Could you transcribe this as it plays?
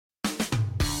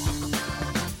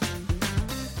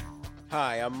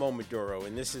Hi, I'm Mo Maduro,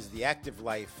 and this is the Active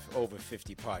Life Over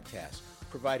 50 podcast,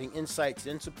 providing insights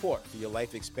and support for your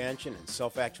life expansion and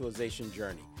self-actualization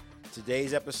journey.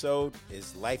 Today's episode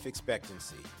is life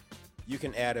expectancy. You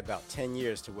can add about 10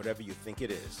 years to whatever you think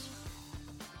it is.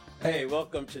 Hey,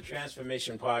 welcome to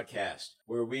Transformation Podcast,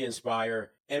 where we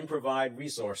inspire and provide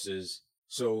resources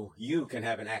so you can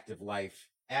have an active life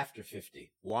after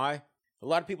 50. Why? A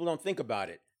lot of people don't think about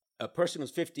it. A person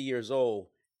who's 50 years old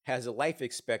has a life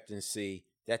expectancy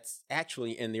that's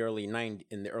actually in the early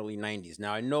 90s.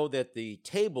 Now, I know that the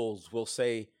tables will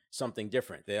say something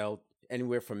different. They'll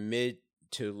anywhere from mid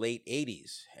to late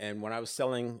 80s. And when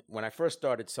I first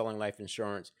started selling life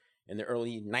insurance in the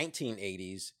early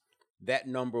 1980s, that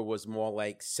number was more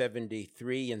like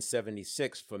 73 and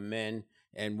 76 for men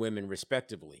and women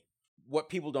respectively. What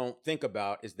people don't think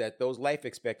about is that those life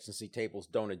expectancy tables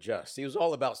don't adjust. See, it was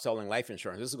all about selling life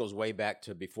insurance. This goes way back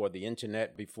to before the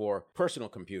internet, before personal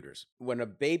computers. When a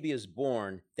baby is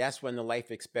born, that's when the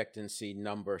life expectancy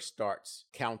number starts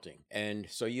counting. And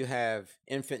so you have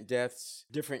infant deaths,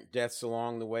 different deaths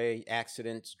along the way,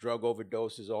 accidents, drug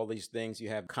overdoses, all these things. You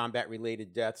have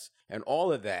combat-related deaths, and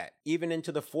all of that. Even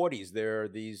into the 40s, there are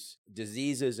these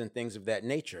diseases and things of that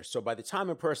nature. So by the time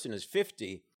a person is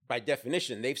 50, by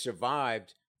definition, they've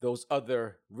survived those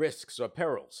other risks or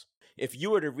perils. If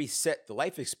you were to reset the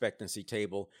life expectancy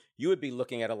table, you would be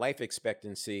looking at a life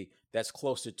expectancy that's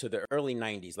closer to the early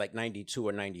 90s, like 92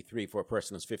 or 93 for a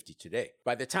person who's 50 today.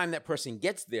 By the time that person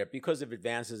gets there, because of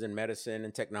advances in medicine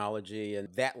and technology, and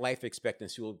that life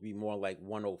expectancy will be more like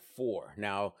 104.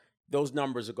 Now, those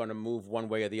numbers are going to move one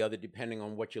way or the other depending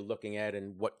on what you're looking at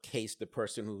and what case the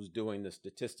person who's doing the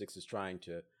statistics is trying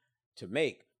to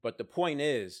make. But the point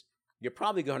is, you're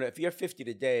probably going to, if you're 50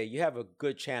 today, you have a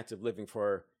good chance of living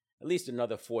for at least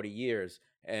another 40 years.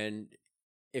 And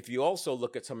if you also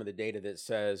look at some of the data that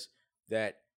says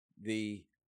that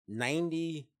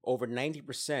over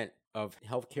 90% of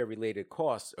healthcare related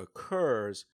costs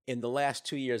occurs in the last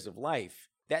 2 years of life,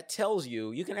 that tells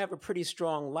you you can have a pretty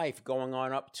strong life going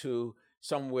on up to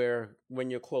somewhere when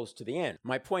you're close to the end.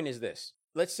 My point is this.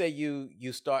 Let's say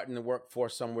you start in the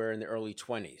workforce somewhere in the early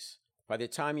 20s. By the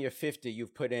time you're 50,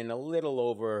 you've put in a little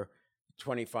over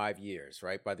 25 years,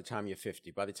 right? By the time you're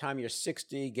 50. By the time you're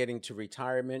 60, getting to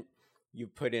retirement,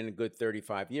 you've put in a good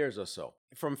 35 years or so.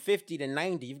 From 50 to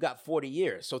 90, you've got 40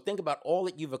 years. So think about all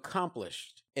that you've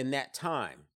accomplished in that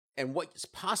time and what's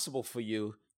possible for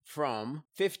you from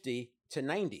 50 to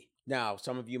 90. Now,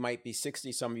 some of you might be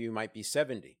 60, some of you might be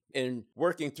 70. In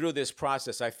working through this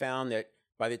process, I found that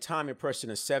by the time a person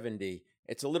is 70,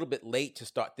 it's a little bit late to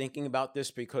start thinking about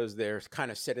this because they're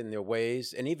kind of set in their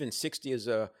ways. And even 60 is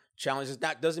a challenge.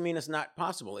 Doesn't mean it's not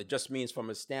possible. It just means from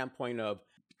a standpoint of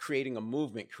creating a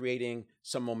movement, creating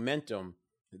some momentum.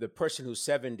 The person who's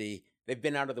 70, they've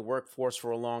been out of the workforce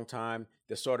for a long time.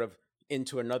 They're sort of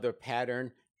into another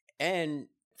pattern. And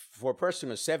for a person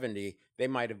who's 70, they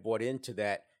might have bought into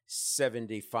that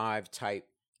 75 type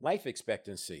life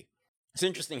expectancy. It's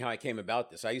interesting how I came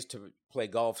about this. I used to play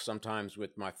golf sometimes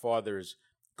with my father's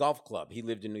golf club. He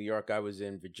lived in New York. I was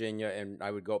in Virginia, and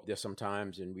I would go up there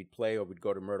sometimes, and we'd play, or we'd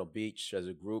go to Myrtle Beach as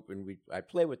a group, and I'd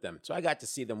play with them. So I got to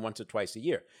see them once or twice a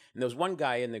year. And there was one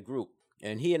guy in the group,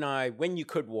 and he and I, when you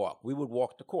could walk, we would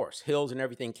walk the course, hills and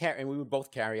everything, and we would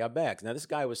both carry our bags. Now, this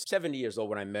guy was 70 years old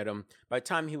when I met him. By the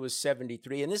time he was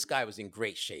 73, and this guy was in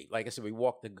great shape. Like I said, we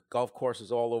walked the golf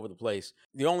courses all over the place.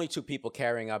 The only two people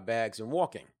carrying our bags and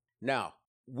walking. Now,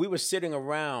 we were sitting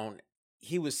around.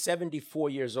 He was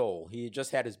 74 years old. He had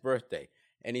just had his birthday.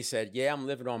 And he said, yeah, I'm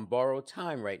living on borrowed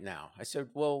time right now. I said,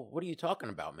 well, what are you talking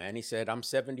about, man? He said, I'm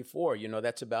 74.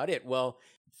 That's about it. Well,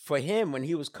 for him, when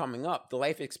he was coming up, the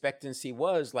life expectancy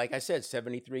was, like I said,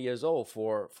 73 years old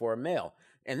for a male.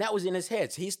 And that was in his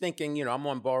head. So he's thinking, I'm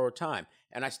on borrowed time.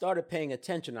 And I started paying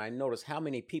attention. And I noticed how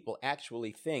many people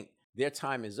actually think their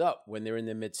time is up when they're in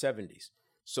their mid-70s.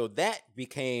 So that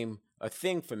became a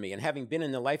thing for me. And having been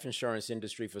in the life insurance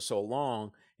industry for so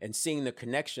long and seeing the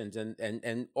connections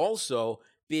and also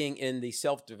being in the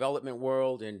self-development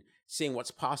world and seeing what's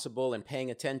possible and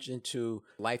paying attention to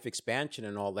life expansion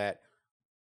and all that,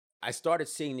 I started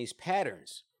seeing these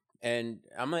patterns. And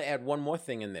I'm going to add one more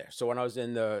thing in there. So when I was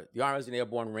in the Army, I was an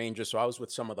airborne ranger. So I was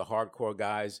with some of the hardcore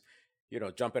guys,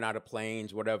 jumping out of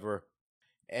planes, whatever.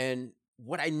 And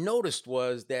what I noticed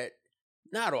was that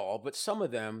not all, but some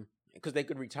of them, because they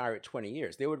could retire at 20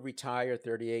 years. They would retire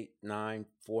 38, 9,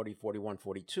 40, 41,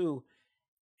 42,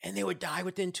 and they would die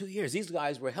within 2 years. These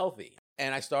guys were healthy.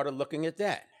 And I started looking at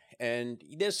that. And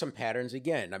there's some patterns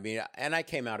again. I mean, and I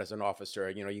came out as an officer.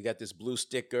 You got this blue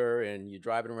sticker and you're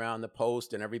driving around the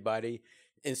post and everybody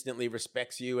instantly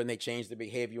respects you and they change their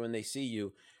behavior when they see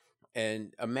you.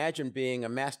 And imagine being a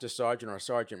master sergeant or a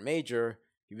sergeant major.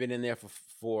 You've been in there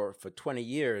for 20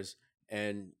 years,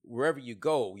 and wherever you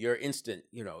go, you're instant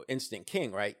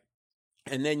king, right?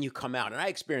 And then you come out, and I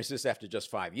experienced this after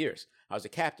just 5 years. I was a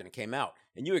captain and came out,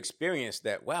 and you experience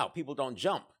that, wow, people don't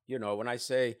jump. When I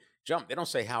say jump, they don't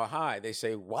say how high, they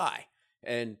say why.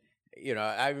 And,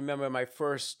 I remember my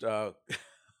first,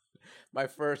 my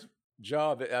first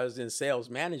job, I was in sales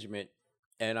management,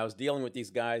 and I was dealing with these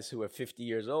guys who were 50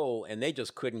 years old, and they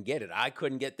just couldn't get it. I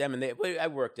couldn't get them, and I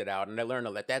worked it out, and I learned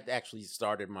a lot. That actually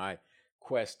started my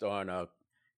quest on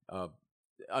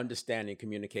understanding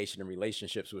communication and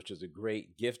relationships, which is a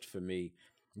great gift for me.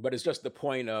 But it's just the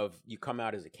point of you come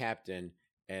out as a captain,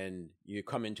 and you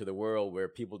come into the world where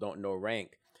people don't know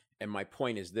rank. And my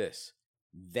point is this: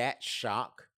 that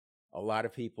shock, a lot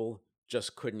of people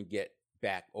just couldn't get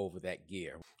back over that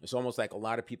gear. It's almost like a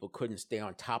lot of people couldn't stay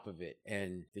on top of it,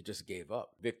 and they just gave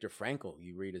up. Viktor Frankl,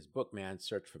 you read his book, Man's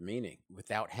Search for Meaning.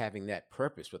 Without having that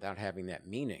purpose, without having that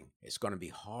meaning, it's going to be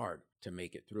hard to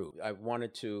make it through. I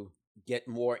wanted to get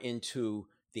more into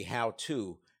the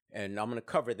how-to, and I'm going to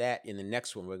cover that in the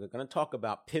next one. We're going to talk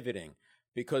about pivoting,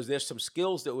 because there's some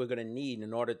skills that we're going to need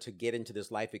in order to get into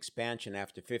this life expansion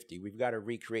after 50. We've got to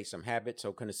recreate some habits.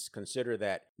 So consider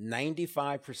that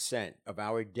 95% of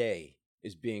our day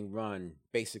is being run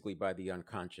basically by the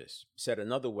unconscious. Said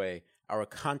another way, our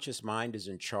conscious mind is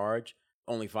in charge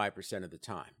only 5% of the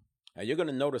time. Now, you're going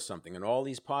to notice something. In all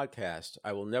these podcasts,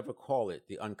 I will never call it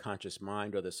the unconscious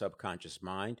mind or the subconscious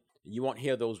mind. You won't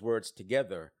hear those words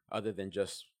together other than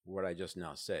just what I just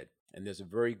now said. And there's a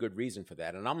very good reason for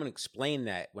that. And I'm going to explain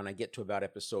that when I get to about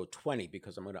episode 20,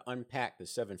 because I'm going to unpack the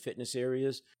 7 fitness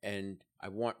areas. And I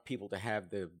want people to have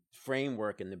the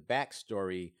framework and the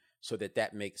backstory so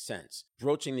that makes sense.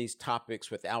 Broaching these topics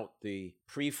without the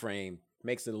pre-frame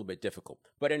makes it a little bit difficult.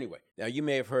 But anyway, now you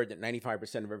may have heard that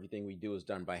 95% of everything we do is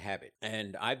done by habit.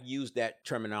 And I've used that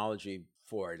terminology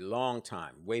for a long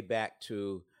time. Way back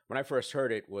to when I first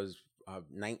heard it was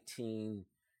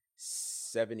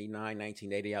 1979,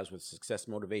 1980. I was with Success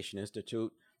Motivation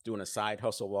Institute doing a side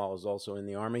hustle while I was also in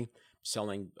the Army,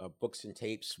 selling books and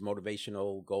tapes,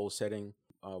 motivational goal setting,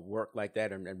 work like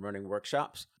that, and running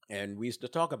workshops. And we used to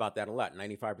talk about that a lot.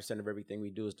 95% of everything we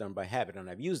do is done by habit, and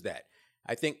I've used that.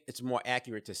 I think it's more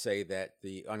accurate to say that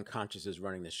the unconscious is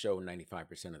running the show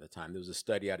 95% of the time. There was a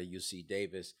study out of UC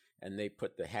Davis, and they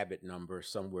put the habit number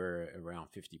somewhere around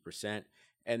 50%.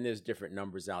 And there's different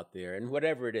numbers out there. And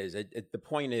whatever it is, the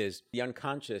point is the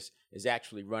unconscious is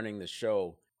actually running the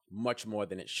show much more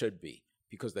than it should be,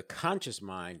 because the conscious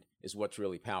mind is what's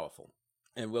really powerful.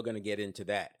 And we're going to get into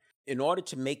that. In order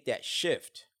to make that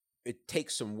shift, it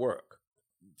takes some work.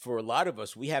 For a lot of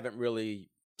us, we haven't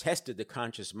really tested the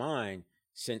conscious mind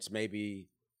since maybe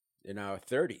in our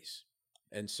 30s.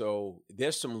 And so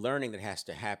there's some learning that has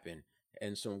to happen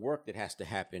and some work that has to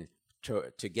happen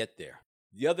to get there.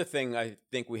 The other thing I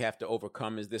think we have to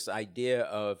overcome is this idea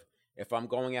of, if I'm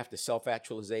going after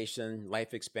self-actualization,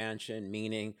 life expansion,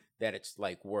 meaning that it's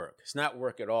like work. It's not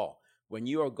work at all. When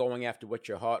you are going after what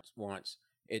your heart wants,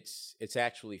 it's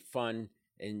actually fun,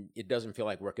 and it doesn't feel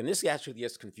like work. And this actually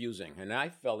gets confusing. And I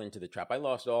fell into the trap. I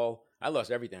lost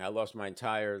everything. I lost my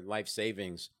entire life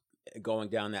savings going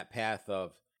down that path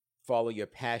of follow your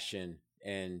passion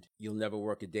and you'll never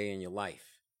work a day in your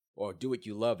life, or do what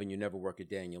you love and you never work a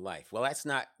day in your life. Well, that's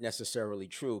not necessarily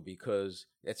true, because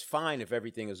it's fine if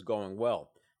everything is going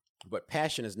well, but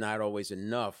passion is not always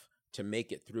enough to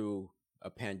make it through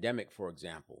a pandemic, for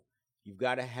example. You've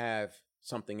got to have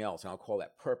something else, and I'll call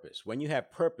that purpose. When you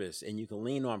have purpose and you can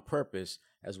lean on purpose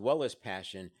as well as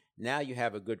passion, now you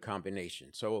have a good combination.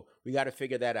 So we got to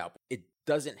figure that out. It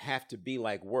doesn't have to be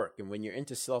like work. And when you're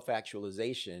into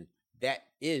self-actualization, that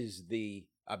is the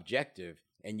objective.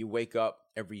 And you wake up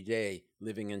every day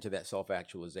living into that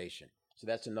self-actualization. So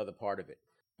that's another part of it.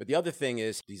 But the other thing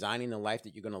is designing the life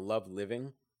that you're going to love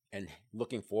living and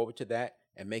looking forward to that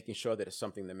and making sure that it's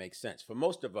something that makes sense. For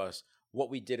most of us, what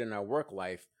we did in our work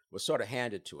life was sort of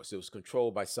handed to us. It was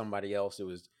controlled by somebody else. It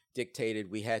was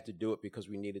dictated. We had to do it because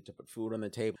we needed to put food on the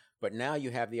table. But now you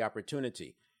have the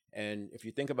opportunity. And if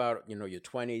you think about, your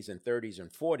 20s and 30s and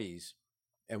 40s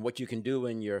and what you can do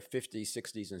in your 50s,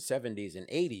 60s, and 70s and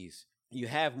 80s, you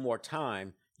have more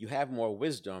time, you have more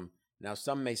wisdom. Now,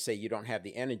 some may say you don't have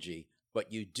the energy,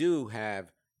 but you do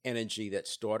have energy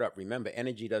that's stored up. Remember,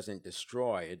 energy doesn't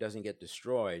destroy, it doesn't get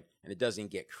destroyed, and it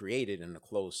doesn't get created in a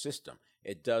closed system.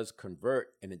 It does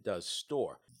convert and it does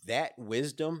store. That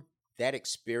wisdom, that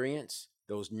experience,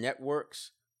 those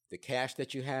networks, the cash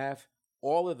that you have,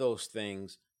 all of those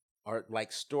things are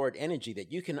like stored energy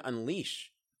that you can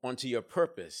unleash onto your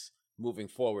purpose moving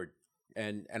forward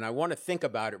And I want to think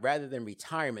about it rather than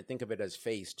retirement, think of it as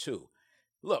phase two.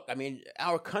 Look, I mean,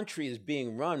 our country is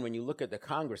being run, when you look at the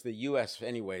Congress, the U.S.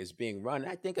 anyway, is being run.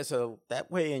 I think it's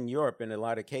that way in Europe in a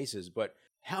lot of cases. But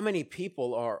how many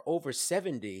people are over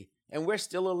 70 and we're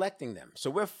still electing them?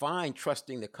 So we're fine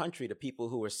trusting the country to people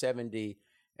who are 70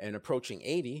 and approaching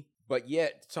 80. But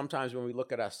yet, sometimes when we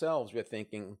look at ourselves, we're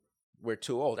thinking we're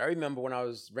too old. I remember when I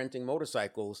was renting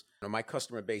motorcycles, my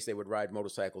customer base, they would ride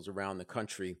motorcycles around the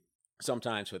country,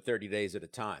 sometimes for 30 days at a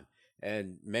time.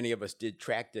 And many of us did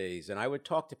track days. And I would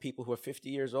talk to people who are 50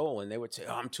 years old, and they would say,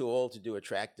 oh, I'm too old to do a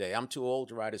track day. I'm too old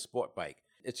to ride a sport bike.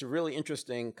 It's a really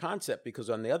interesting concept because,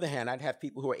 on the other hand, I'd have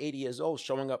people who are 80 years old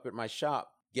showing up at my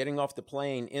shop, getting off the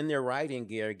plane in their riding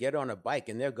gear, get on a bike,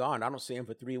 and they're gone. I don't see them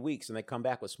for 3 weeks, and they come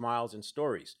back with smiles and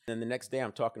stories. And the next day,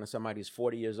 I'm talking to somebody who's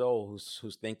 40 years old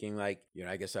who's thinking like,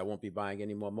 I guess I won't be buying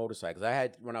any more motorcycles.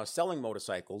 When I was selling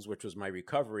motorcycles, which was my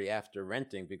recovery after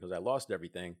renting because I lost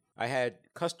everything, I had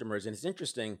customers, and it's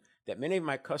interesting that many of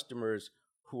my customers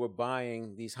who were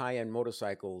buying these high-end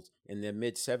motorcycles in their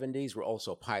mid-70s were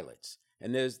also pilots.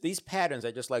 And there's these patterns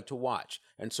I just like to watch.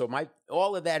 And so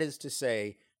all of that is to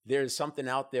say, there's something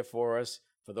out there for us,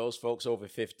 for those folks over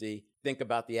 50. Think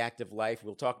about the active life.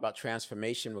 We'll talk about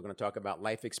transformation. We're going to talk about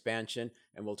life expansion,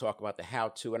 and we'll talk about the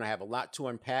how-to. And I have a lot to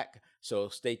unpack, so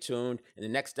stay tuned. In the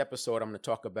next episode, I'm going to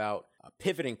talk about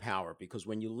pivoting power, because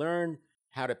when you learn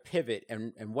how to pivot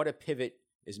and what a pivot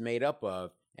is made up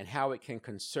of and how it can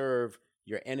conserve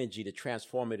your energy to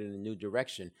transform it in a new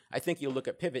direction, I think you'll look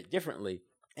at pivot differently,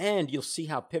 and you'll see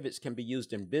how pivots can be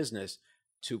used in business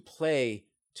to play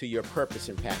to your purpose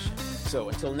and passion. So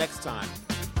until next time,